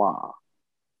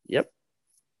 Yep.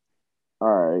 All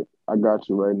right. I got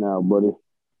you right now, buddy.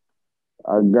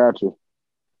 I got you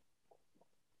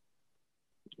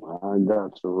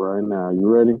right now. You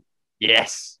ready?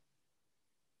 Yes.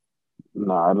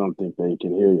 No, I don't think they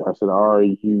can hear you. I said, are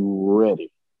you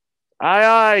ready? Aye,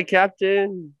 aye,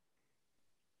 Captain.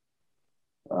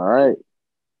 All right.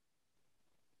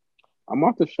 I'm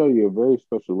about to show you a very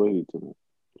special lady to me.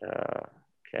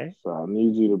 Okay. So I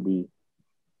need you to be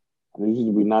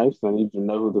nice, and I need you to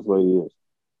know who this lady is.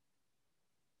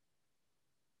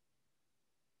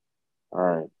 All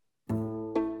right.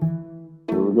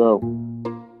 Here we go.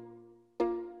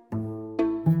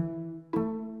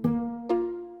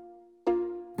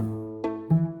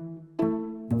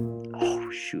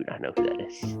 Oh, shoot. I know who that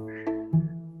is.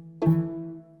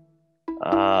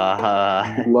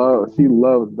 She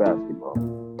loves basketball.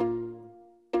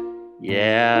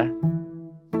 Yeah.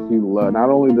 Not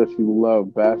only does she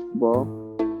love basketball,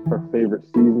 her favorite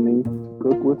seasoning to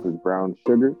cook with is brown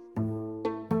sugar.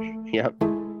 Yep.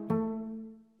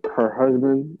 Her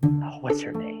husband. Oh, what's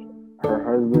her name? Her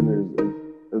husband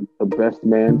is the best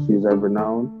man she's ever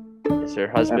known. Is her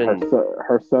husband? And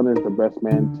her son is the best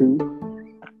man too.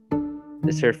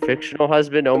 Is her fictional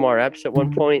husband Omar Epps at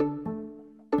one point?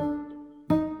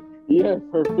 Yes,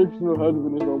 her fictional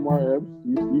husband is Omar Epps.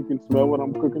 You can smell what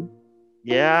I'm cooking.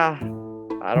 Yeah,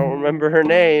 I don't remember her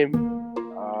name.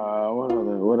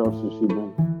 What else has she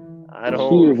been? I don't.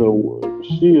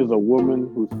 She is a woman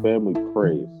whose family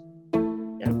prays.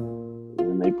 Yep.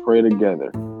 And they pray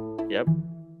together. Yep.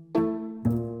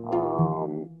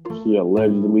 She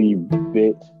allegedly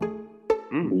bit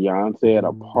Beyonce at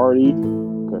a party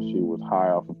because she was high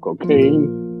off of cocaine.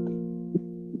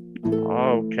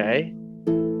 Okay.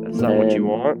 That's not what you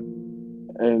want.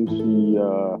 And she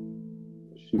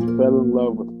fell in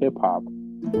love with hip hop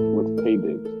with Taye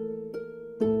Diggs.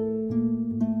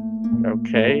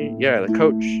 Okay. Yeah, the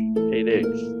coach, Taye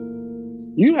Diggs.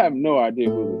 You have no idea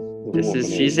who this woman is.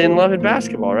 She's in Love and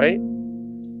Basketball, right?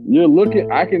 You're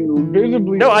looking. I can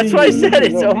visibly. No, that's what I said.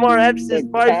 It's Omar Epps' wife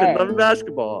in cast Love and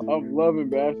Basketball. of Love and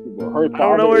Basketball. I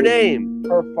don't know her name.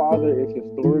 Her father is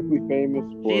historically famous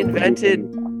for. She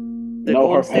invented the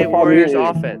Golden State Warriors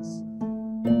offense.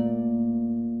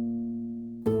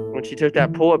 When she took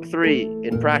that pull-up three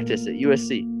in practice at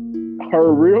USC.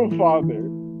 Her real father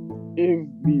is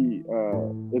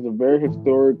a very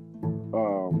historic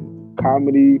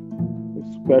comedy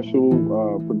special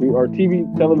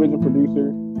television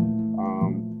producer.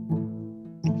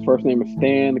 His first name is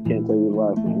Stan. I can't tell you his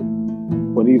last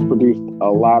name, but he's produced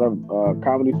a lot of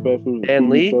comedy specials. Stan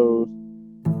Lee? Shows.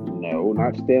 No,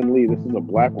 not Stan Lee. This is a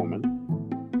black woman.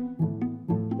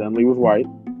 Stan Lee was white.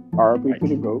 R.I.P. to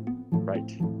the GOAT.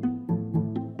 Right.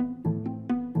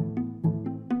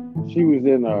 She was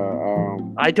in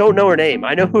I don't know her name.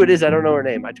 I know who it is. I don't know her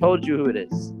name. I told you who it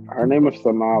is. Her name is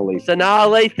Sanaa Lathan. Sanaa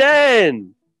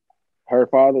Lathan. Her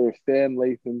father is Stan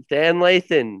Lathan. Stan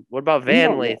Lathan. What about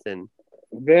Van Lathan?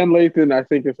 Van Lathan, I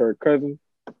think, is her cousin.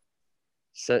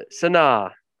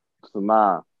 Sanaa.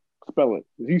 Sanaa. Spell it.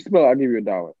 If you spell it, I'll give you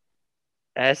 $1.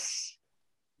 S-A-N.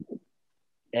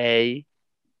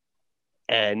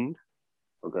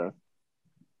 Okay.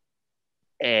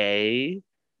 A.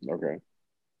 Okay.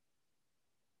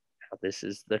 Now, this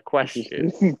is the question.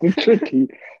 This is the tricky.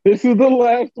 This is the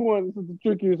last one. This is the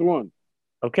trickiest one.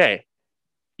 Okay.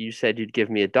 You said you'd give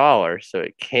me $1, so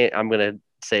it can't. I'm gonna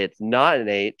say it's not an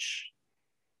H.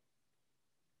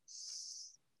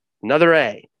 Another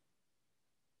A.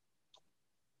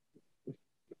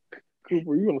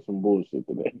 Cooper, you on some bullshit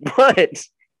today. What?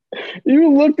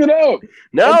 You looked it up.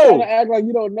 No. I'm trying to act like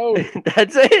you don't know.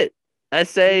 That's it.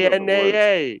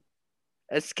 SANAA.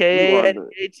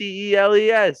 SKANATELES.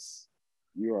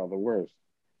 You are the worst.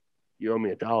 You owe me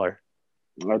 $1.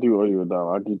 I do owe you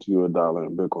 $1. I'll get you $1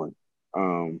 in Bitcoin.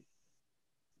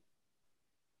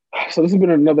 So this has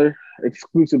been another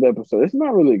exclusive episode. It's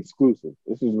not really exclusive.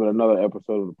 This has been another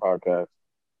episode of the podcast.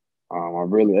 I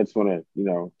just want to,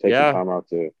 take some time out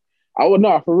to.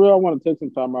 For real. I want to take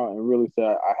some time out and really say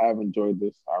I have enjoyed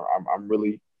this. I'm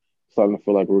really starting to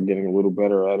feel like we're getting a little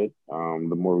better at it.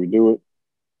 The more we do it,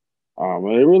 and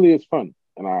it really is fun.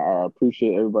 And I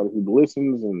appreciate everybody who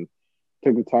listens and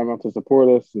take the time out to support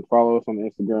us and follow us on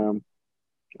Instagram.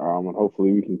 And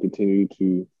hopefully we can continue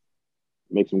to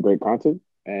make some great content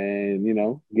and,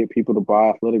 get people to buy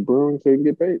Athletic Brewing so you can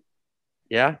get paid.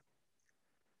 Yeah.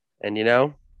 And,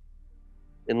 in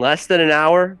less than an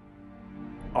hour,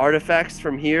 artifacts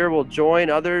from here will join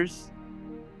others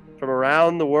from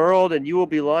around the world, and you will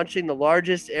be launching the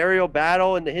largest aerial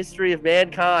battle in the history of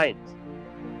mankind.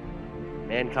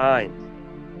 Mankind.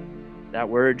 That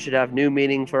word should have new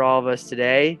meaning for all of us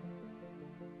today.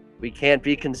 We can't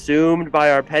be consumed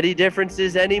by our petty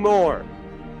differences anymore.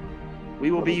 We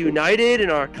will be united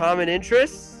in our common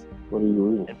interests. What are you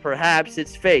reading? And perhaps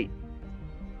it's fate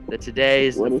that today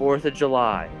is the 4th of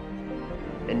July.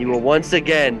 And you will once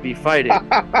again be fighting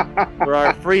for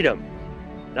our freedom.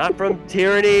 Not from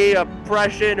tyranny,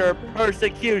 oppression, or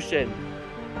persecution,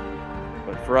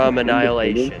 but from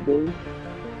annihilation.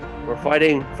 We're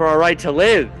fighting for our right to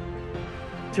live,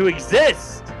 to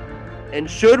exist. And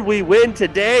should we win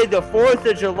today, the 4th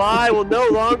of July will no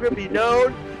longer be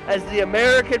known as the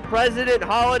American President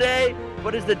holiday,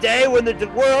 but as the day when the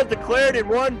world declared in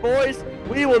one voice,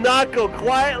 we will not go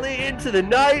quietly into the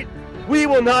night. We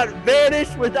will not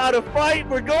vanish without a fight.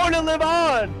 We're going to live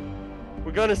on.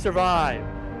 We're going to survive.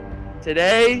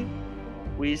 Today,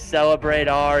 we celebrate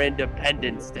our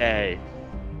Independence Day.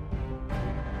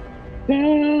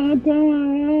 And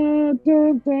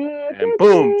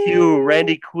boom, cue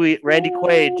Randy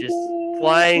Quaid just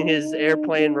flying his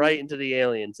airplane right into the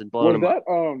aliens and blowing them up.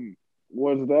 No,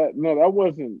 that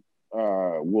wasn't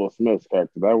Will Smith's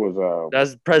character. That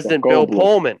was President Bill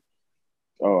Pullman.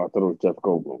 Oh, I thought it was Jeff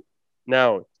Goldblum.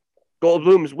 No,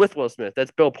 Goldblum's with Will Smith.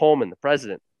 That's Bill Pullman, the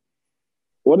president.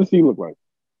 What does he look like?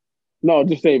 No,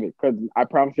 just save it, because I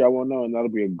promise you I won't know, and that'll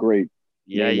be a great.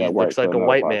 Yeah, he looks like a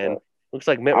white man. Looks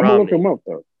like Mitt Romney. I'm gonna look him up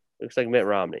though. Looks like Mitt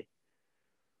Romney.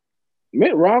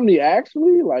 Mitt Romney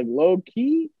actually, like low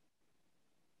key,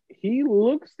 he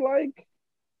looks like.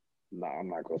 No, I'm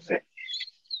not gonna say it.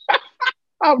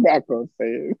 I'm not gonna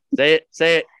say it.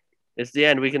 Say it. It's the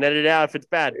end. We can edit it out if it's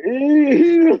bad.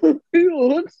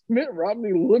 Mitt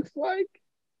Romney looks like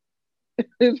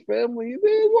his family.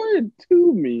 They weren't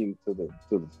too mean to the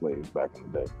slaves back in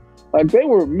the day. Like they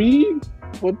were mean,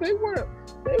 but they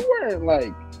weren't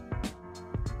like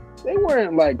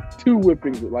 2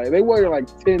 whippings. Like they weren't like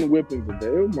 10 whippings a day.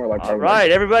 It was more like. All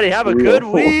right, everybody, have a good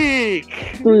week.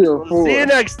 3 or 4. See you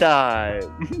next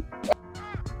time.